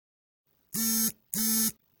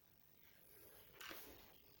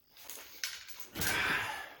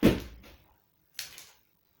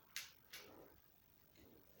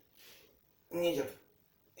Нет.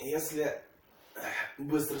 Если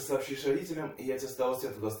быстро сообщишь родителям, я тебя с того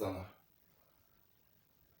света достану.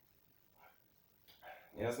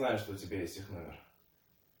 Я знаю, что у тебя есть их номер.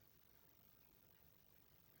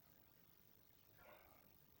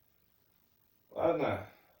 Ладно.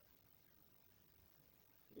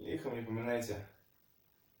 Лихом не поминайте.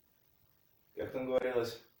 Как там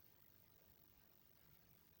говорилось?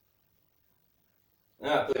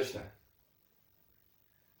 А, точно.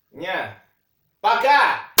 Ня!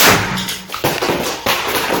 Пока!